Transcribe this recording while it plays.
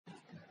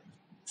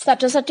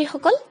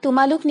ছাত্ৰ-ছাত্ৰীসকল,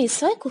 তোমালোক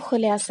নিশ্চয়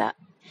কুশলে আছা।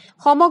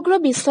 সমগ্ৰ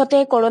বিশ্বতে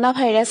কৰোনা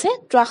ভাইৰাছে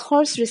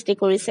ত্ৰাসৰ সৃষ্টি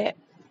কৰিছে।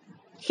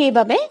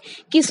 সেইবাবে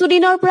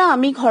কিছুদিনৰ পৰা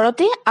আমি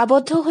ঘৰতে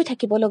আবদ্ধ হৈ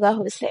থাকিব লগা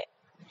হৈছে।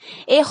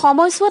 এই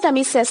সময়ছোৱাত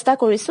আমি চেষ্টা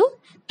কৰিছো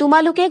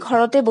তোমালোকে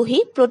ঘৰতে বহি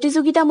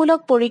প্ৰতিযোগিতামূলক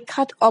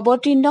পৰীক্ষাত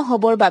অৱতীৰ্ণ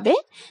হ'বৰ বাবে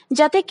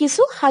যাতে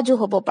কিছু সাজু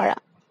হ'ব পাৰা।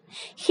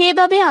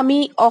 সেইবাবে আমি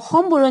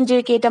অসম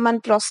বুৰঞ্জীৰ কেইটামান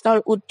প্ৰশ্নৰ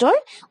উত্তৰ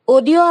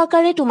অডিঅ'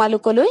 আকাৰে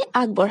তোমালোকলৈ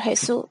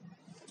আগবঢ়াইছো।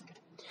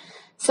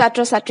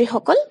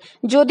 ছাত্ৰ-ছাত্ৰীসকল,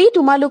 যদি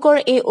তোমালোকৰ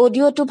এই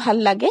অডিঅ'টো ভাল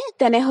লাগে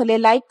তেনেহ'লে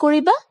লাইক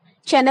কৰিবা,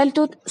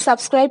 চেনেলটোত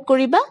ছাবস্ক্ৰাইব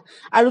কৰিবা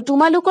আৰু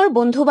তোমালোকৰ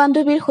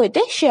বন্ধু-বান্ধৱীৰ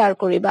সৈতে শ্বেয়াৰ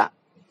কৰিবা।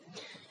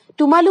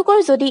 তোমালোকৰ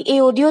যদি এই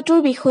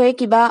অডিঅ'টোৰ বিষয়ে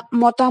কিবা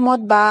মতামত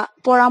বা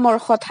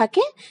পৰামৰ্শ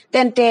থাকে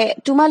তেন্তে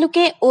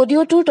তোমালোকে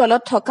অডিঅ'টোৰ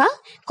তলত থকা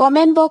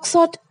কমেণ্ট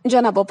বক্সত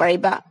জনাব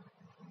পাৰিবা।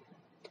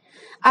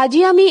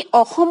 আজি আমি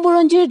অসম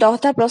বুৰঞ্জীৰ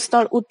 10টা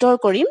প্ৰশ্নৰ উত্তৰ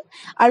কৰিম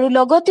আৰু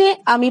লগতে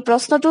আমি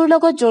প্ৰশ্নটোৰ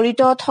লগত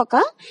জড়িত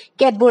থকা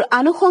কেতবোৰ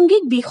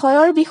আনুষংগিক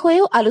বিষয়ৰ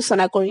বিষয়েও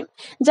আলোচনা কৰিম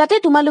যাতে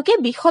তোমালোকে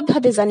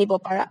বিশদভাৱে জানিব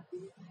পাৰা।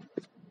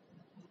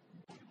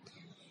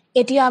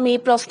 এতিয়া আমি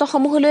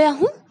প্ৰশ্নসমূহলৈ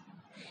আহোঁ।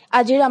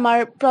 আজিৰ আমাৰ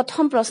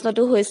প্ৰথম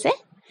প্ৰশ্নটো হৈছে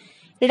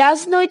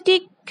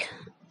ৰাজনৈতিক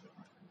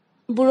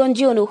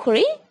বুৰঞ্জী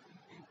অনুসৰি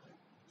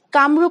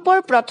কামৰূপৰ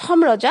প্ৰথম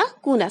ৰজা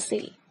কোন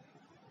আছিল?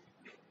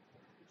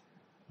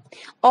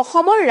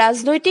 অসমৰ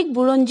ৰাজনৈতিক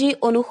বুৰঞ্জী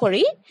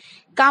অনুসৰি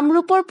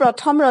কামৰূপৰ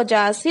প্ৰথম ৰজা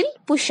আছিল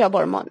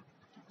পুষ্যবৰ্মন।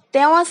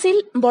 তেওঁ আছিল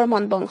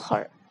বৰ্মন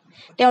বংশৰ।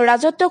 তেওঁ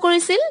ৰাজত্ব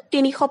কৰিছিল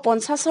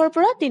 350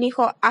 পৰা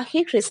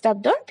 380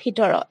 খ্ৰীষ্টাব্দৰ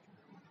ভিতৰত।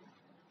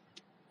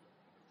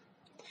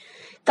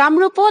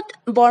 কামৰূপত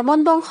বৰ্মন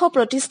বংশ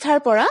প্ৰতিষ্ঠাৰ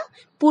পৰা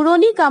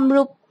পুৰণি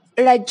কামৰূপ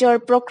ৰাজ্যৰ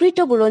প্ৰকৃত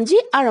বুৰঞ্জী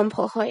আৰম্ভ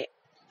হয়।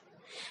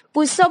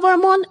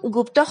 পুষ্যবৰ্মন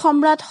গুপ্ত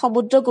সম্ৰাট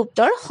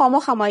সমুদ্ৰগুপ্তৰ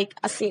সমসাময়িক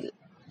আছিল।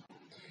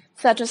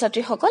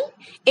 ছাত্ৰ-ছাত্ৰীসকল,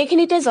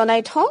 এইখিনিতে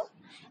জনাই থওঁ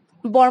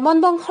বৰ্মন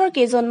বংশৰ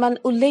কেইজনমান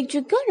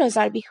উল্লেখযোগ্য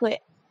ৰজাৰ বিষয়ে।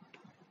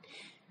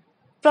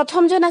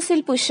 প্ৰথমজন আছিল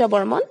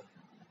পুষ্যবৰ্মন,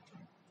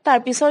 তাৰ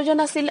পিছৰজন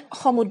আছিল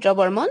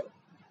সমুদ্ৰবৰ্মন।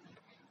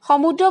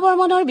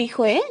 সমুদ্ৰবৰ্মনৰ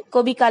বিষয়ে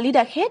কবি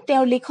কালিদাসে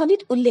তেওঁৰ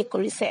লিখনিত উল্লেখ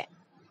কৰিছে।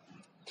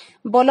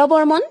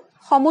 বলবৰ্মন,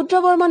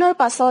 সমুদ্ৰবৰ্মনৰ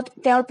পাছত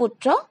তেওঁৰ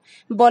পুত্ৰ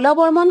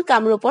বলবৰ্মন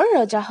কামৰূপৰ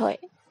ৰজা হয়।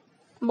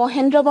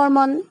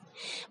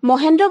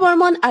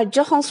 মহেন্দ্ৰবৰ্মন আৰ্য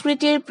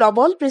সংস্কৃতিৰ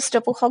প্ৰবল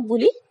পৃষ্ঠপোষক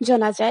বুলি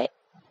জনা যায়।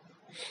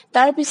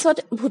 তাৰ পিছত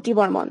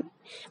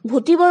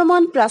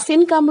ভূতিবৰ্মন প্ৰাচীন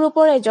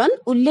কামৰূপৰ এজন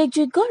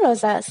উল্লেখযোগ্য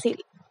ৰজা আছিল।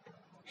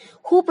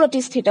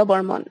 সুপ্ৰতিষ্ঠিত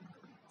বৰ্মন,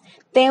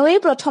 তেওঁৱেই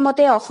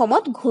প্ৰথমতে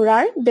অসমত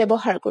ঘোঁৰাৰ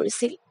ব্যৱহাৰ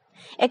কৰিছিল।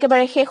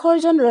 একেবাৰে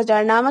শেষৰজন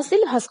ৰজাৰ নাম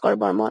আছিল ভাস্কৰ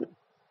বৰ্মন।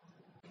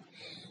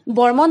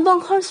 বৰ্মন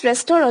বংশৰ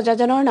শ্ৰেষ্ঠ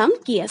ৰজাজনৰ নাম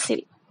কি আছিল?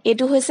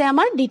 এইটো হৈছে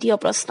আমাৰ দ্বিতীয়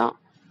প্ৰশ্ন।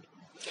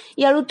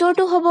 ইয়াৰ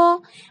উত্তৰটো হ'ব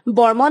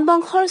বৰ্মন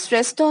বংশৰ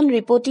শ্ৰেষ্ঠ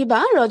নৃপতি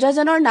বা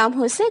ৰজাজনৰ নাম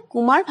হৈছে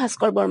কুমাৰ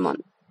ভাস্কৰ বৰ্মন।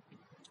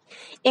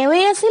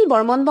 এওঁৱেই আছিল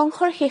বৰ্মন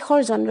বংশৰ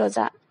শেষৰজন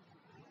ৰজা।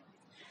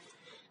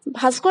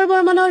 ভাস্কৰ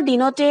বৰ্মনৰ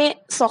দিনতে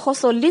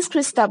 640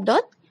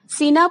 খ্ৰীষ্টাব্দত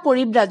চীনা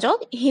পৰিব্ৰাজক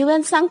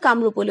হিউৱেনচাং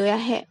কামৰূপলৈ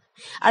আহে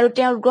আৰু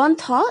তেওঁৰ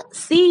গ্ৰন্থ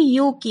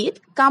চিইউকিত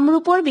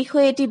কামৰূপৰ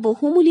বিষয়ে এটি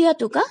বহুমূলীয়া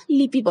টোকা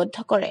লিপিবদ্ধ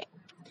কৰে।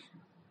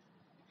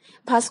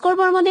 ভাস্কৰ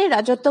বৰ্মনে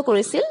ৰাজত্ব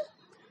কৰিছিল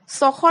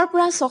 600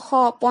 পৰা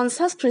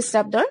 650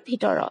 খ্ৰীষ্টাব্দৰ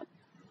ভিতৰত।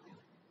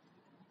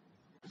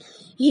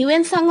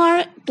 হিউৱেনচাঙৰ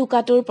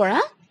টোকাটোৰ পৰা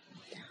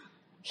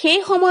সেই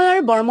সময়ৰ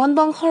বৰ্মন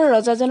বংশৰ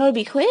ৰজাজনৰ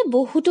বিষয়ে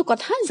বহুতো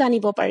কথা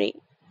জানিব পাৰি।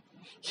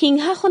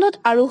 সিংহাসনত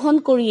আৰোহণ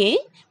কৰিয়েই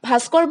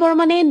ভাস্কৰ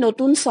বৰ্মনে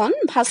নতুন চন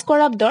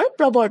ভাস্কৰাব্দৰ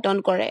প্ৰৱৰ্তন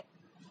কৰে।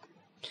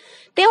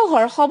 তেওঁ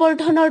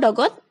হৰ্ষবৰ্ধনৰ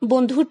লগত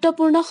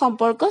বন্ধুত্বপূৰ্ণ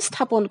সম্পৰ্ক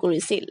স্থাপন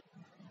কৰিছিল।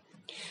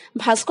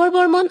 ভাস্কৰ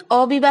বৰ্মন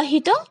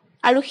অবিবাহিত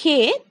আৰু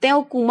সেয়ে তেওঁ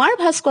কুমাৰ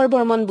ভাস্কৰ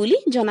বৰ্মন বুলি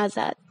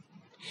জনাজাত।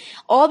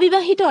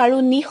 অবিবাহিত আৰু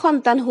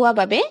নিঃসন্তান হোৱা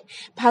বাবে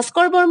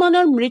ভাস্কৰ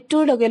বৰ্মনৰ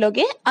মৃত্যুৰ লগে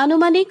লগে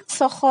আনুমানিক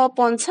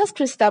 650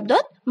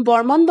 খ্ৰীষ্টাব্দত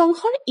বৰ্মন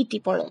বংশৰ ইতি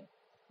পৰে।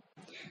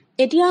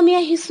 এতিয়া আমি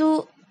আহিছো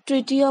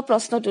তৃতীয়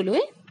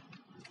প্ৰশ্নটোলৈ।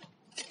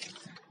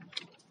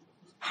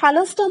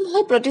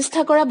 শালস্তম্ভই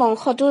প্ৰতিষ্ঠা কৰা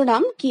বংশটোৰ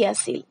নাম কি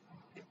আছিল?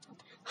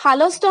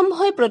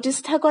 শালস্তম্ভই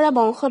প্ৰতিষ্ঠা কৰা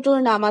বংশটোৰ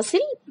নাম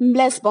আছিল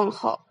ম্লেছ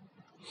বংশ।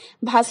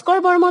 ভাস্কৰ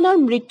বৰ্মনৰ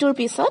মৃত্যুৰ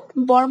পিছত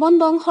বৰ্মন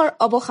বংশৰ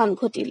অৱসান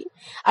ঘটিল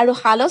আৰু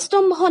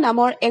শালস্তম্ভ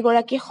নামৰ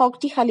এগৰাকী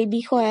শক্তিশালী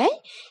বিষয়াই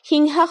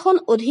সিংহাসন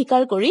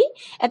অধিকাৰ কৰি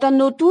এটা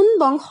নতুন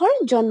বংশৰ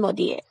জন্ম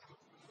দিয়ে।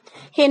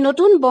 সেই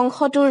নতুন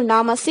বংশটোৰ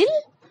নাম আছিল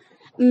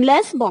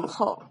ম্লেছ বংশ।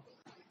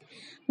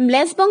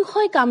 ম্লেছ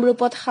বংশই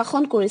কামৰূপত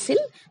শাসন কৰিছিল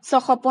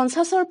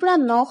 650 পৰা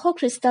 900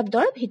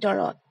 খ্ৰীষ্টাব্দৰ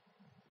ভিতৰত।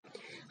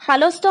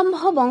 শালস্তম্ভ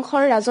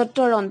বংশৰ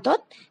ৰাজত্বৰ অন্তত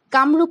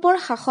কামৰূপৰ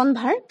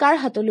শাসনভাৰ কাৰ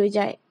হাতলৈ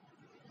যায়?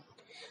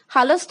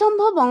 শালস্তম্ভ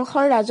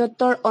বংশৰ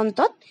ৰাজত্বৰ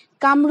অন্তত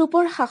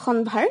কামৰূপৰ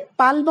শাসনভাৰ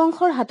পাল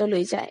বংশৰ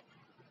হাতলৈ যায়।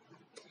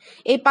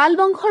 এই পাল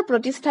বংশৰ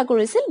প্ৰতিষ্ঠা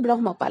কৰিছিল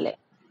ব্ৰহ্মপালে।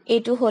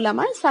 এইটো হ'ল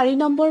আমাৰ 4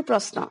 নম্বৰ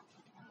প্ৰশ্ন।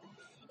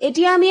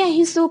 এতিয়া আমি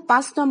আহিছো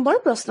 5 নম্বৰ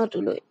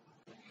প্ৰশ্নটোলৈ।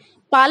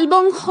 পাল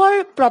বংশৰ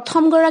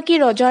প্ৰথমগৰাকী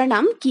ৰজাৰ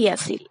নাম কি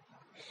আছিল?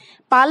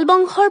 পাল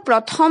বংশৰ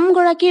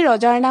প্ৰথমগৰাকী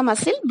ৰজাৰ নাম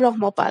আছিল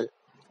ব্ৰহ্মপাল।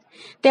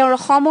 তেওঁৰ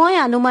সময়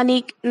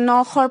আনুমানিক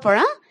 900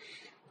 পৰা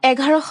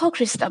 1100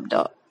 খ্ৰীষ্টাব্দ।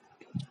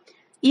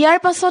 ইয়াৰ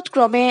পাছত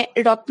ক্ৰমে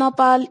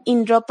ৰত্নপাল,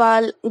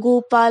 ইন্দ্ৰপাল,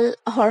 গোপাল,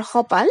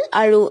 হৰ্ষপাল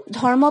আৰু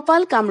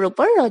ধৰ্মপাল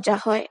কামৰূপৰ ৰজা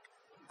হয়।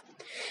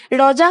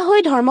 ৰজা হৈ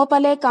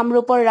ধৰ্মপালে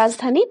কামৰূপৰ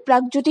ৰাজধানী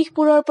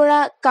প্ৰাগজ্যোতিষপুৰৰ পৰা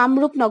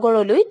কামৰূপ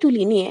নগৰলৈ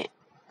তুলি নিয়ে।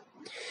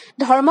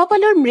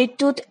 ধৰ্মপালৰ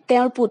মৃত্যুত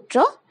তেওঁৰ পুত্ৰ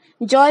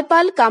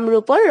জয়পাল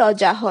কামৰূপৰ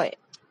ৰজা হয়।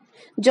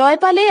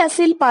 জয়পালেই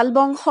আছিল পাল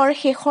বংশৰ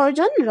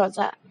শেষৰজন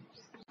ৰজা।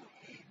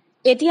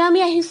 এতিয়া আমি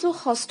আহিছো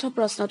ষষ্ঠ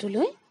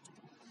প্ৰশ্নটোলৈ।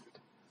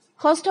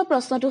 ষষ্ঠ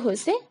প্ৰশ্নটো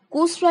হৈছে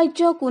কোচ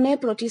ৰাজ্য কোনে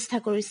প্ৰতিষ্ঠা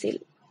কৰিছিল?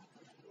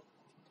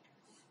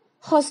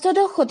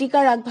 ষষ্ঠদশ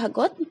শতিকাৰ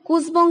আগভাগত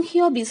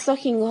কোচবংশীয়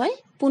বিশ্বসিংহই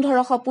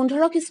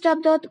 1515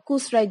 খ্ৰীষ্টাব্দত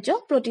কোচ ৰাজ্য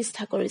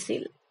প্ৰতিষ্ঠা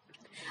কৰিছিল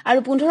আৰু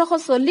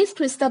 1540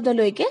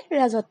 খ্ৰীষ্টাব্দলৈকে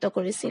ৰাজত্ব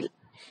কৰিছিল।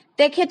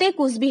 তেখেতে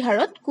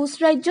কোচবিহাৰত কোচ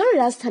ৰাজ্যৰ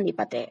ৰাজধানী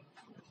পাতে।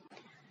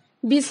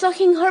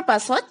 বিশ্বসিংহৰ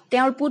পাছত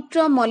তেওঁৰ পুত্ৰ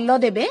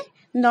মল্লদেৱে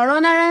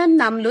নৰনাৰায়ণ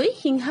নাম লৈ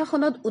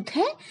সিংহাসনত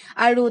উঠে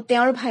আৰু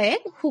তেওঁৰ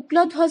ভায়েক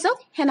শুক্লধ্বজক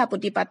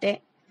সেনাপতি পাতে।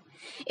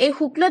 এই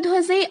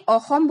শুক্লধ্বজেই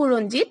অসম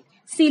বুৰঞ্জীত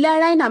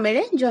চিলাৰায়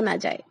নামেৰে জনা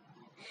যায়।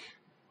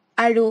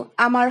 আৰু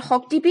আমাৰ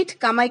শক্তিপীঠ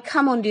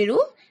কামাখ্যা মন্দিৰো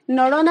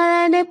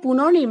নৰনাৰায়ণে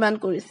পুনৰ নিৰ্মাণ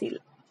কৰিছিল।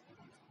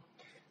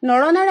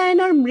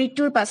 নৰনাৰায়ণৰ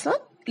মৃত্যুৰ পাছত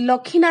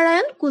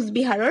লক্ষীনাৰায়ণ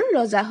কোচবিহাৰৰ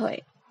ৰজা হয়।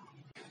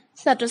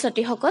 ছাত্ৰ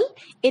ছাত্ৰীসকল,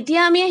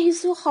 এতিয়া আমি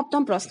আহিছো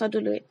সপ্তম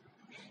প্ৰশ্নটোলৈ।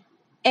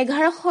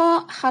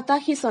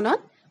 1187 চনত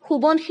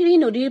সোৱণশিৰি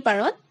নদীৰ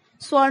পাৰত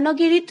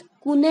স্বৰ্ণগিৰিত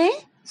কোনে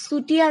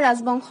চুতীয়া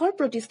ৰাজবংশৰ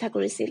প্ৰতিষ্ঠা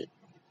কৰিছিল?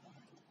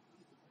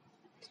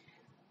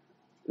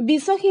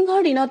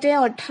 বিশ্বসিংহৰ দিনতে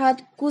অৰ্থাৎ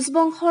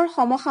কোচবংশৰ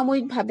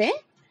সমসাময়িকভাৱে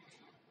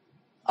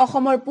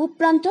অসমৰ পূব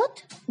প্ৰান্তত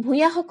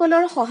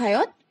ভূঞাসকলৰ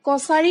সহায়ত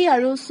কছাৰী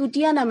আৰু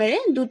চুতীয়া নামেৰে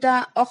দুটা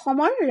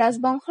অসমৰ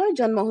ৰাজবংশৰ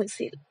জন্ম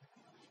হৈছিল।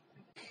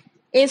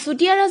 এই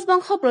চুতীয়া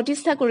ৰাজবংশ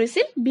প্ৰতিষ্ঠা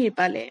কৰিছিল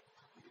বীৰপালে।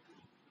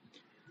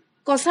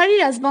 কছাৰী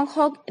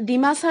ৰাজবংশক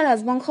ডিমাচা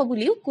ৰাজবংশ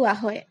বুলিও কোৱা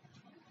হয়।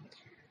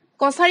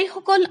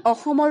 কছাৰীসকল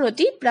অসমৰ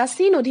অতি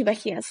প্ৰাচীন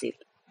অধিবাসী আছিল।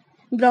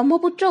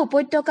 ব্ৰহ্মপুত্ৰ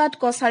উপত্যকাত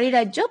কছাৰী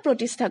ৰাজ্য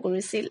প্ৰতিষ্ঠা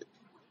কৰিছিল।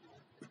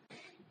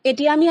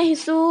 এতিয়া আমি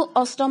আহিছো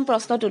অষ্টম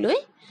প্ৰশ্নটোলৈ।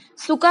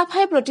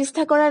 চুকাফাই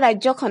প্ৰতিষ্ঠা কৰা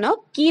ৰাজ্যখনক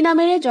কি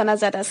নামেৰে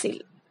জনাজাত আছিল?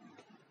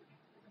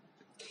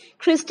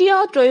 খ্ৰীষ্টীয়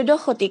ত্ৰয়োদশ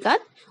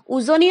শতিকাত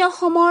উজনি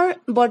অসমৰ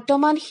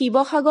বৰ্তমান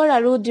শিৱসাগৰ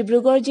আৰু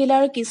ডিব্ৰুগড়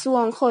জিলাৰ কিছু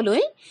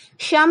অংশলৈ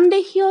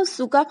শ্যামদেশীয়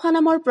চুকাফা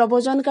নামৰ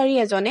প্ৰব্ৰজনকাৰী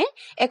এজনে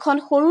এখন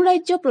সৰু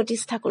ৰাজ্য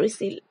প্ৰতিষ্ঠা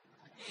কৰিছিল।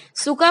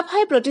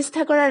 চুকাফাই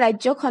প্ৰতিষ্ঠা কৰা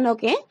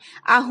ৰাজ্যখনকে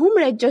আহোম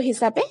ৰাজ্য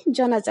হিচাপে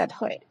জনাজাত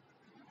হয়।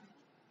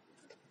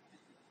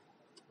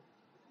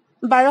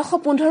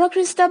 1215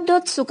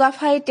 খ্ৰীষ্টাব্দত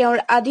চুকাফাই তেওঁৰ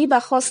আদি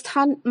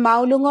বাসস্থান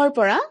মাওলুঙৰ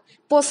পৰা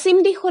পশ্চিম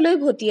দিশলৈ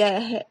ভটিয়াই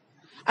আহে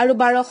আৰু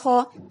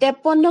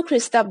 1253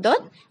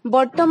 খ্ৰীষ্টাব্দত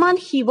বৰ্তমান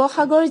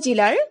শিৱসাগৰ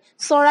জিলাৰ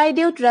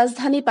চৰাইদেউত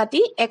ৰাজধানী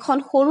পাতি এখন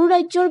সৰু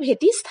ৰাজ্যৰ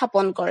ভেটি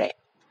স্থাপন কৰে।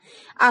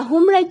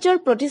 আহোম ৰাজ্যৰ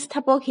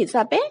প্ৰতিষ্ঠাপক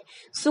হিচাপে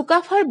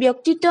চুকাফাৰ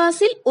ব্যক্তিত্ব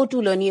আছিল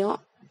অতুলনীয়।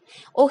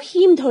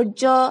 অসীম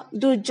ধৈৰ্য,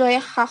 দুৰ্জয়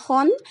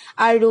শাসন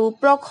আৰু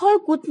প্ৰখৰ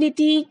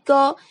কূটনীতিজ্ঞ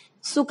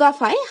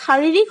চুকাফাই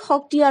শাৰীৰিক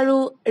শক্তি আৰু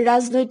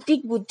ৰাজনৈতিক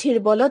বুদ্ধিৰ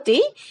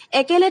বলতেই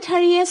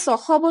একেলেঠাৰিয়ে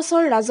 600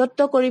 বছৰ ৰাজত্ব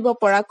কৰিব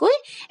পৰাকৈ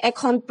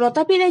এখন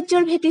প্ৰতাপী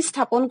ৰাজ্যৰ ভেটি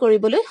স্থাপন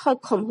কৰিবলৈ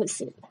সক্ষম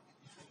হৈছিল।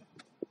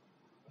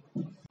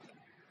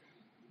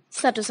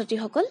 ছাত্ৰ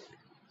ছাত্ৰীসকল,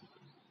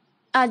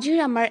 আজিৰ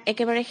আমাৰ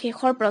একেবাৰে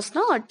শেষৰ প্ৰশ্ন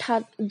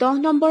অৰ্থাৎ 10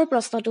 নম্বৰ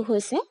প্ৰশ্নটো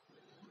হৈছে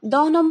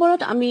 10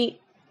 নম্বৰত আমি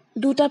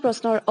দুটা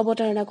প্ৰশ্নৰ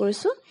অৱতাৰণা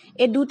কৰিছো।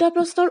 এই দুটা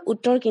প্ৰশ্নৰ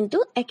উত্তৰ কিন্তু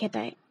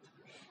একেটাই।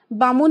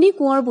 বামুণী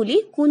কোঁৱৰ বুলি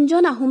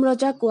কোনজন আহোম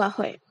ৰজাক কোৱা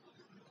হয়?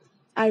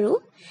 আৰু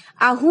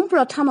আহোম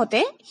প্ৰথা মতে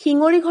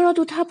শিঙৰি ঘৰত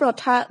উঠা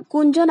প্ৰথা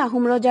কোনজন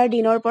আহোম ৰজাৰ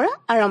দিনৰ পৰা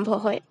আৰম্ভ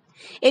হয়?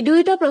 এই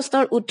দুয়োটা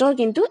প্ৰশ্নৰ উত্তৰ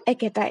কিন্তু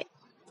একেটাই।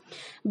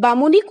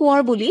 বামুণী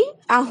কোঁৱৰ বুলি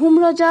আহোম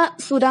ৰজা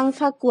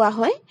চুডাংফাক কোৱা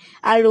হয়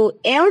আৰু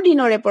এওঁৰ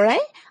দিনৰে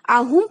পৰাই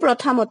আহোম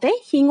প্ৰথা মতে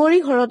শিঙৰি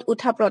ঘৰত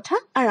উঠা প্ৰথা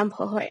আৰম্ভ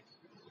হয়।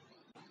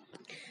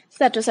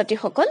 ছাত্ৰ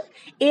ছাত্ৰীসকল,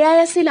 এয়াই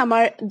আছিল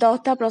আমাৰ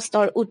 10টা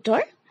প্ৰশ্নৰ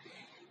উত্তৰ।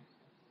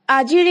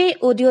 আজিৰ এই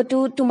অডিঅ'টো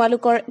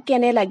তোমালোকৰ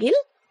কেনে লাগিল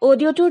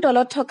অডিঅ'টোৰ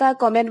তলত থকা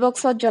কমেণ্ট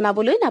বক্সত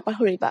জনাবলৈ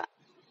নাপাহৰিবা।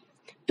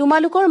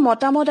 তোমালোকৰ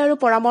মতামত আৰু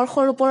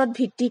পৰামৰ্শৰ ওপৰত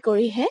ভিত্তি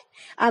কৰিহে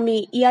আমি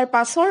ইয়াৰ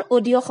পাছৰ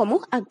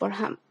অডিঅ'সমূহ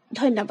আগবঢ়াম।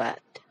 ধন্যবাদ।